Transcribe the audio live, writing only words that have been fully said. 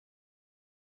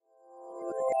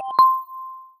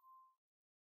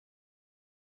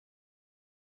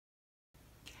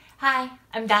Hi,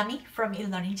 I'm Dami from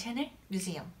e-learning channel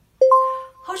Museum.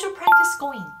 How's your practice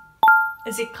going?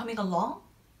 Is it coming along?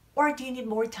 Or do you need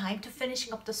more time to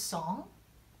finishing up the song?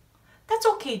 That's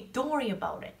okay, don't worry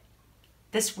about it.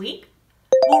 This week,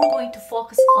 we're going to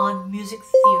focus on music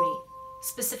theory,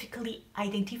 specifically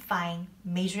identifying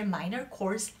major and minor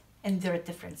chords and their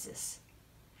differences.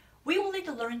 We already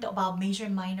learned about major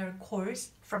and minor chords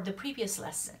from the previous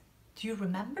lesson. Do you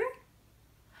remember?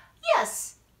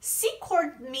 Yes, C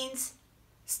chord means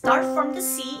start from the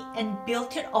C and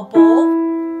build it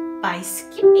above by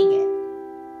skipping it,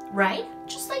 right?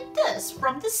 Just like this,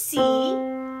 from the C,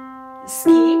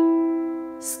 skip,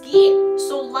 skip,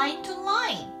 so line to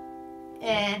line.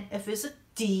 And if it's a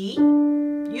D,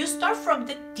 you start from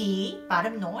the D,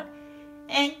 bottom note,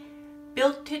 and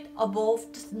build it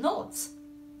above the notes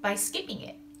by skipping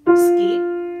it. Skip,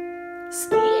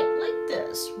 skip, like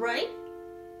this, right?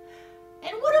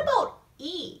 And what about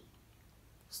E?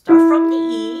 Start from the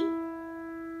E,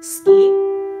 skip,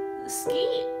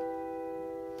 skip.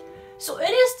 So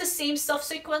it is the same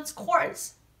subsequent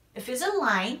chords. If it's a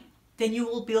line, then you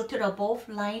will build it above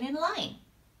line and line.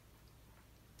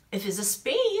 If it's a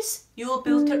space, you will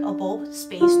build it above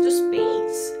space to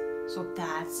space. So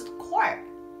that's the chord.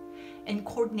 And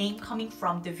chord name coming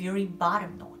from the very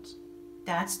bottom note.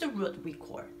 That's the root we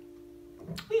chord.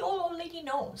 We all already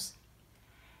knows.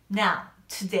 Now,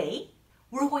 today,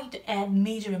 we're going to add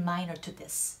major and minor to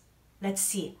this. Let's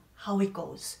see how it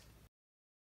goes.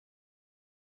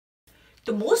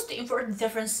 The most important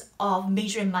difference of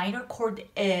major and minor chord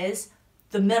is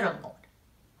the middle note.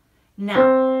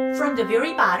 Now, from the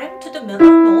very bottom to the middle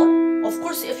note, of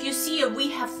course, if you see we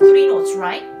have three notes,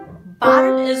 right?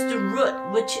 Bottom is the root,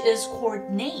 which is chord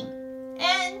name,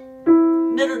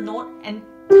 and middle note and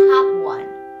top one.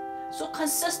 So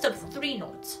consists of three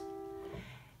notes.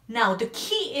 Now, the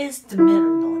key is the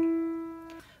middle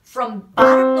note. From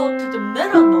bottom note to the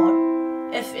middle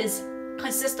note, if it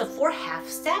consists of 4 half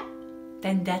step,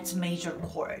 then that's major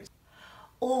chord.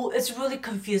 Oh, it's really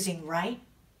confusing, right?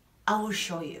 I will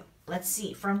show you. Let's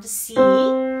see, from the C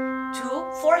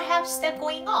to 4 half step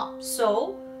going up.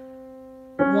 So,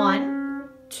 1,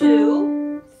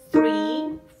 2,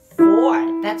 3,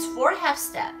 4. That's 4 half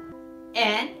step.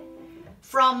 And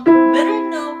from middle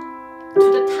note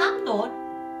to the top note,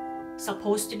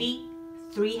 supposed to be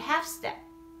 3 half step.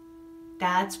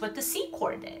 That's what the C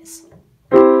chord is.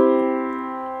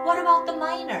 What about the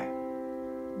minor?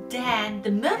 Then the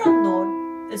middle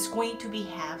note is going to be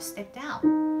half step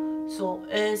down. So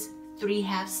it's 3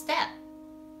 half step.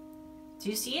 Do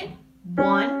you see it?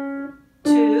 1,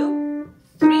 2,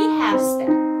 3 half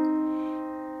step.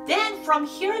 Then from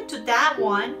here to that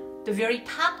one, the very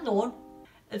top note,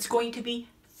 it's going to be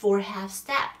 4 half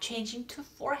step, changing to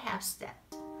 4 half step.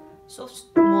 So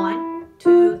 1,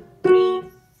 2, 3,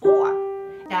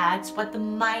 4. That's what the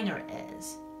minor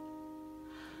is.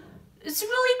 It's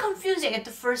really confusing at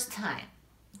the first time.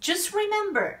 Just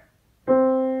remember,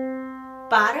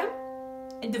 bottom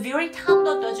and the very top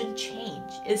note doesn't change.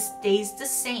 It stays the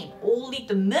same. Only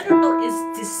the middle note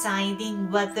is deciding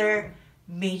whether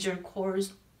major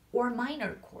chords or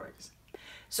minor chords.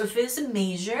 So if it's a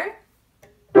major,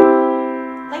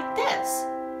 like this.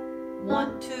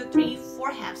 1, 2, 3,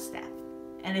 4 half step.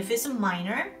 And if it's a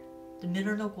minor, the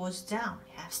middle note goes down,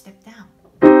 half step down.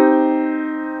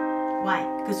 Why?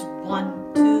 Because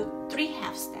 1, 2, 3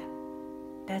 half step.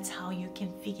 That's how you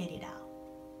can figure it out.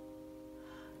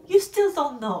 You still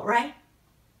don't know, right?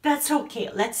 That's okay.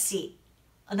 Let's see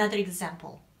another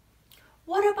example.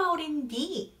 What about in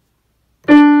D?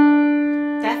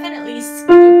 Definitely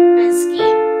skip and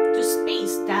skip to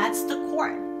space. That's the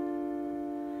chord.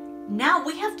 Now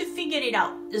we have to figure it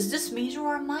out. Is this major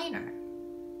or minor?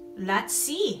 Let's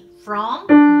see. From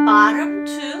bottom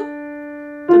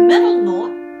to the middle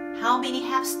note, how many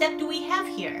half step do we have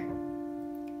here?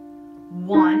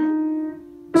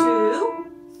 1, 2,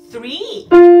 3.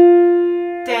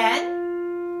 Then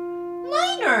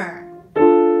minor.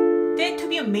 Then to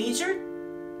be a major,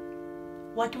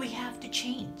 what do we have to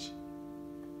change?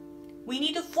 We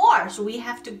need a 4, so we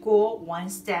have to go 1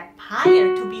 step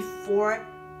higher to be 4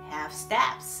 half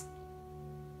steps.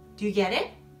 Do you get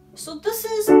it? So this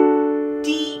is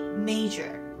D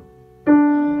major.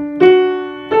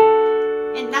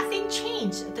 And nothing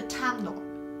changed at the top note.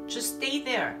 Just stay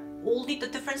there. Only the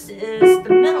difference is the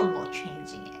middle note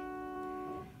changing it.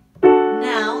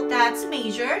 Now that's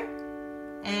major.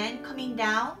 And coming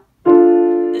down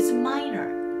is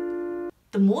minor.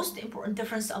 The most important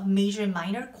difference of major and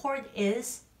minor chord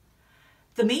is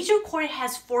the major chord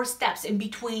has 4 steps in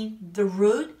between the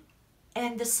root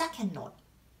and the second note,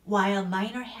 while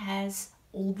minor has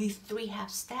only 3 half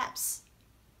steps.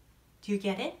 Do you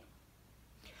get it?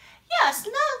 Yes,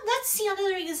 now let's see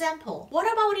another example.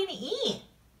 What about in E?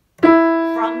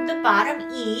 From the bottom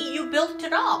E, you built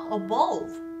it up above.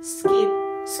 Skip,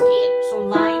 skip. So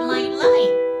line, line,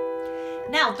 line.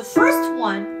 Now the first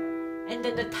one and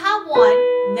then the top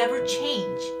one never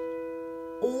change.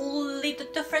 Only the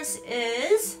difference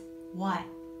is what?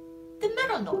 The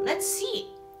middle note. Let's see.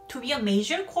 To be a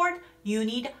major chord, you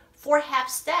need 4 half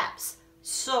steps.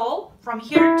 So from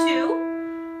here to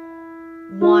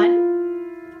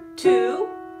 1, 2,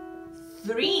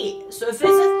 3. So if it's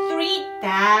a 3,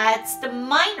 that's the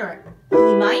minor,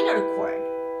 E minor chord.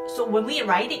 So when we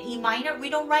write it E minor, we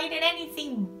don't write it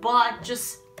anything but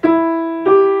just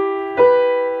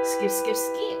skip, skip,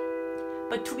 skip.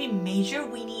 But to be major,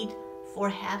 we need 4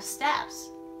 half steps.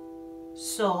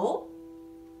 So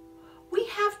we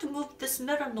have to move this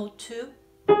middle note to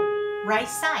right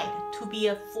side to be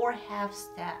a 4 half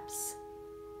steps.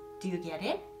 Do you get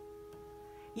it?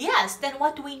 Yes, then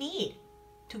what do we need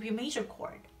to be a major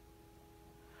chord?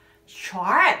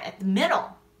 Sharp at the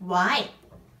middle. Why?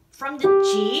 From the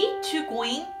G to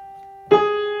going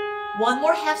 1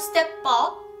 more half step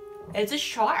up, it's a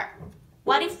sharp.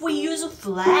 What if we use a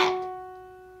flat?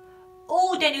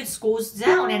 Oh, then it goes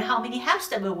down, and how many half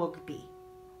steps it will be?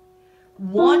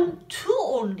 1, 2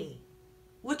 only,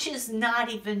 which is not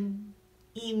even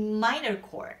E minor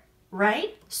chord,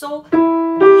 right? So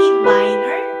E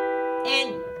minor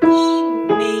and E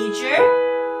major,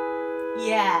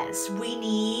 yes, we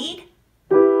need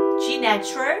G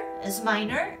natural is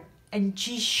minor and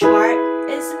G sharp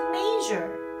is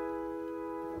major.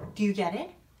 Do you get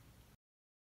it?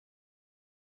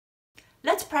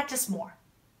 Let's practice more.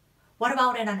 What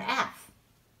about in an F?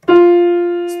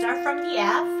 Start from the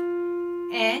F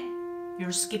and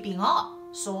you're skipping up.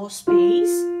 So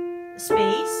space,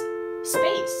 space,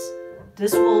 space.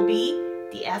 This will be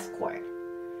the F chord.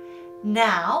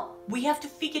 Now we have to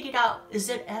figure it out. Is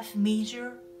it F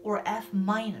major or F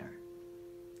minor?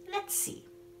 Let's see.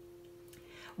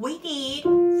 We need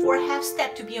 4 half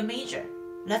steps to be a major.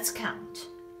 Let's count.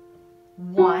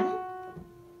 1,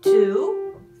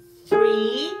 2,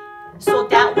 3. So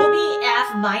that will be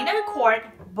F minor chord,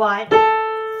 but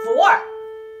 4.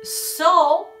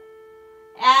 So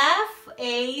F,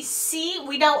 A, C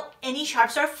without any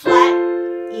sharps or flat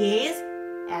is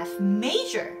F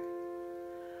major.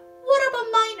 What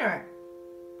about minor?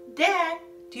 Then,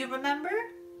 do you remember?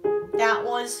 That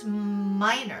was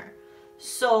minor.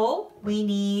 So we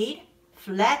need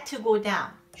flat to go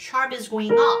down. Sharp is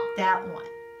going up, that one.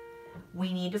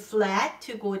 We need a flat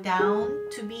to go down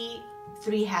to be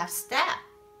 3 half step.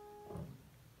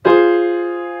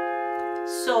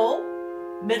 So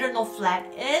middle note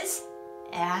flat is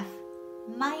F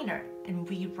minor, and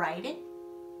we write it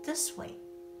this way.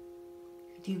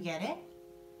 Do you get it?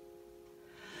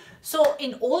 So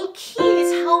in all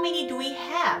keys, how many do we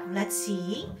have? Let's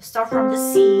see. Start from the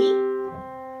C.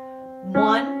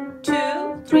 1,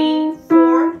 2, 3,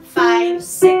 4, 5,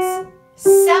 6,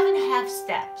 7 half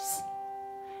steps.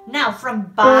 Now from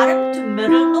bottom to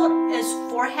middle note is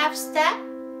 4 half step,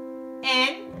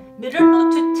 and middle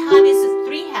note to top is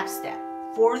 3 half step.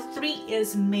 4, 3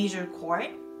 is major chord,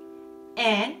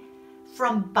 and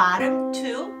from bottom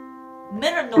to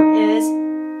middle note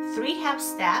is 3 half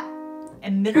step,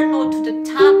 and middle note to the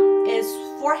top is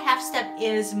 4 half step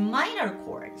is minor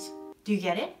chords. Do you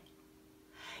get it?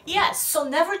 Yes, so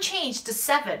never change the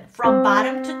 7 from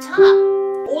bottom to top.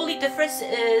 Only difference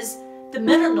is the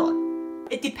middle note.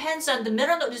 It depends on the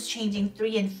middle note is changing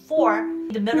 3 and 4.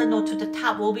 The middle note to the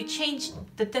top will be changed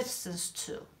the distance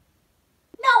too.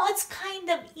 Now it's kind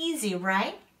of easy,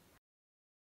 right?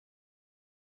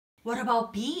 What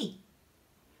about B?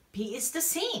 B is the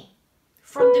same.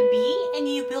 From the B and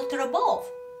you build it above.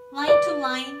 Line to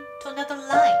another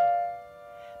line.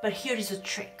 But here is a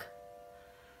trick.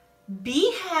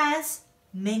 B has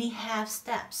many half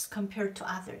steps compared to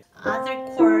others. Other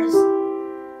chords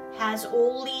has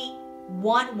only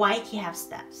 1 Y key half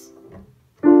steps.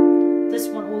 This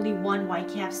one only 1 Y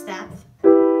key half step,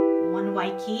 1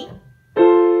 Y key,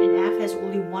 and F has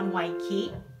only 1 Y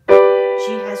key.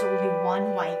 G has only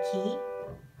 1 Y key.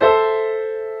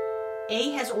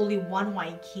 A has only 1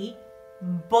 Y key,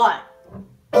 but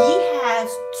B has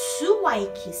 2 Y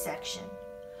key section.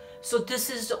 So this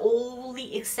is the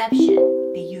only exception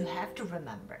that you have to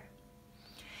remember.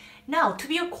 Now, to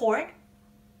be a chord,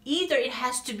 either it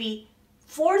has to be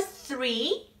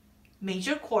 4-3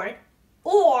 major chord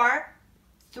or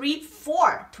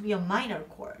 3-4 to be a minor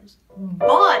chord.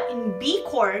 But in B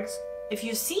chords, if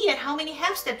you see it, how many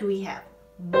half steps do we have?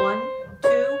 1,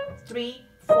 2, 3,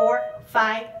 4,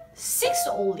 5, 6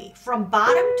 only. From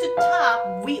bottom to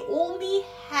top, we only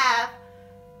have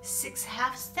 6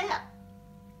 half steps.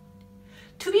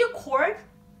 To be a chord,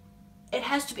 it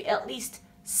has to be at least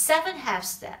 7 half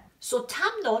steps. So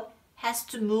top note has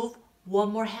to move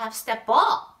one more half step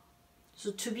up.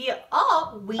 So to be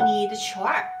up, we need a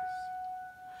sharp.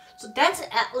 So that's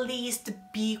at least the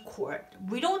B chord.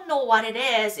 We don't know what it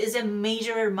is. Is it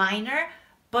major or minor?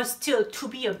 But still, to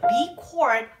be a B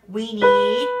chord, we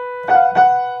need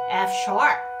F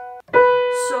sharp.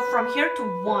 So from here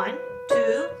to 1,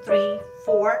 2, 3,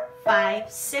 4,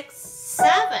 5, 6,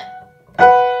 7.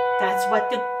 That's what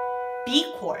the B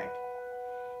chord.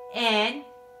 And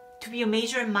to be a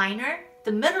major and minor,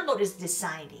 the middle note is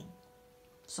deciding.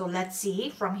 So let's see,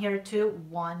 from here to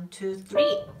 1, 2,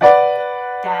 3.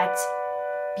 That's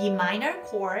B minor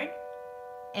chord,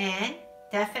 and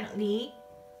definitely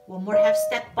one more half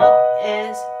step up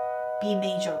is B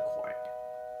major chord.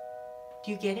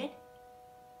 Do you get it?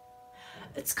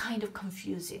 It's kind of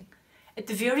confusing. At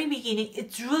the very beginning,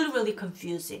 it's really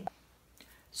confusing.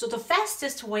 So the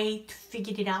fastest way to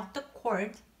figure it out, the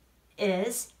chord,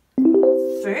 is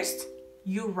first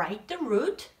you write the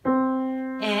root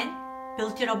and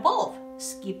build it above.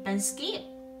 Skip and skip.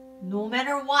 No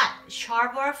matter what,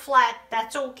 sharp or flat,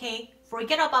 that's okay.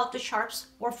 Forget about the sharps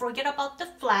or forget about the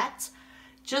flats.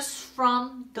 Just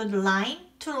from the line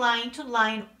to line to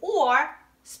line or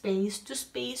space to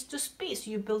space to space,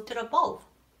 you build it above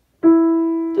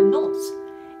the notes.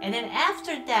 And then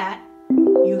after that,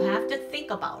 you have to think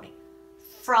about it.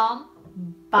 From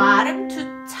bottom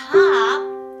to top,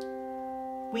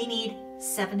 we need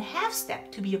 7 half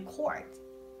steps to be a chord.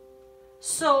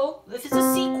 So if it's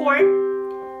a C chord,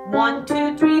 1,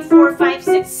 2, 3, 4, 5,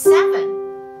 6, 7.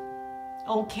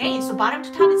 Okay, so bottom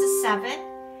to top is a 7.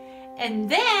 And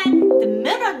then the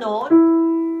middle note,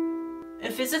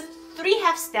 if it's a 3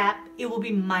 half step, it will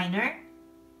be minor.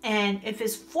 And if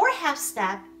it's 4 half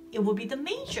step, it will be the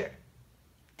major.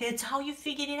 That's how you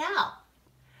figured it out.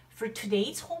 For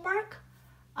today's homework,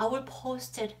 I will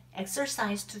post an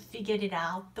exercise to figure it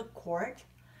out, the chord.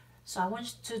 So I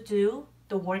want you to do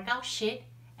the workout sheet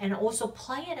and also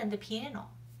play it on the piano.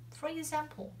 For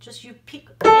example, just you pick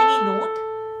any note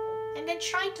and then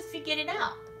try to figure it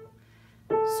out.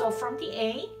 So from the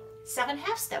A, 7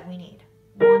 half step we need.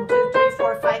 1, 2, 3,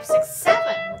 4, 5, 6, 7.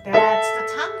 That's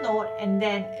the top note. And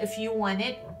then if you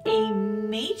wanted A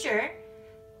major,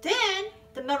 then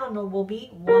the middle note will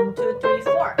be 1, 2, 3,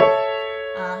 4.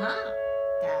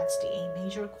 That's the A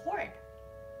major chord.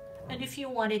 And if you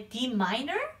wanted D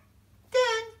minor,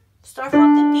 then start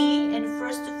from the D and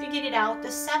first to figure it out, the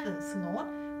 7th note.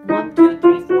 1, 2,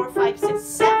 3, 4, 5, 6,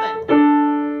 7.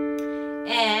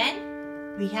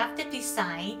 And we have to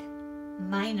decide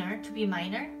minor to be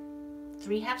minor,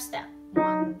 3 half step.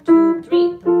 1, 2,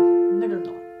 3, the middle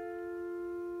note.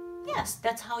 Yes,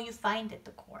 that's how you find it,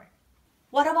 the chord.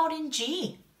 What about in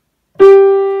G?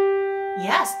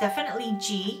 Yes, definitely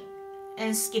G.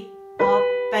 And skip up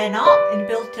and up and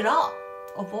build it up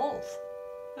above.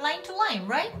 Line to line,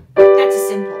 right? That's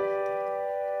simple.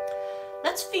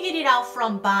 Let's figure it out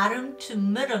from bottom to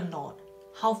middle note,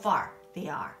 how far they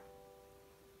are.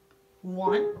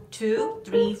 1, 2,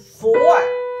 3, 4.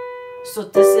 So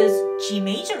this is G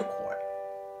major chord.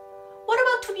 What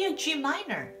about to be a G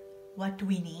minor? What do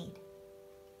we need?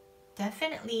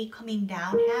 Definitely coming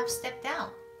down, half step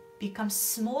down, becomes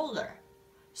smaller.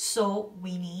 So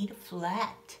we need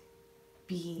flat.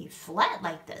 B flat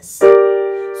like this.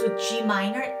 So G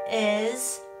minor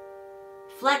is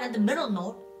flat on the middle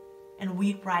note, and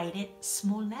we write it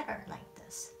small letter like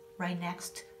this, right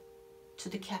next to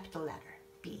the capital letter,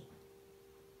 B.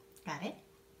 Got it?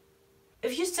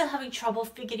 If you're still having trouble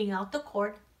figuring out the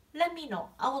chord, let me know.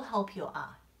 I will help you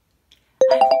out.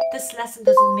 I hope this lesson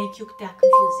doesn't make you that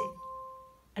confusing.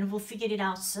 And we'll figure it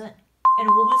out soon. And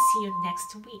we will see you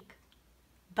next week.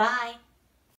 Bye.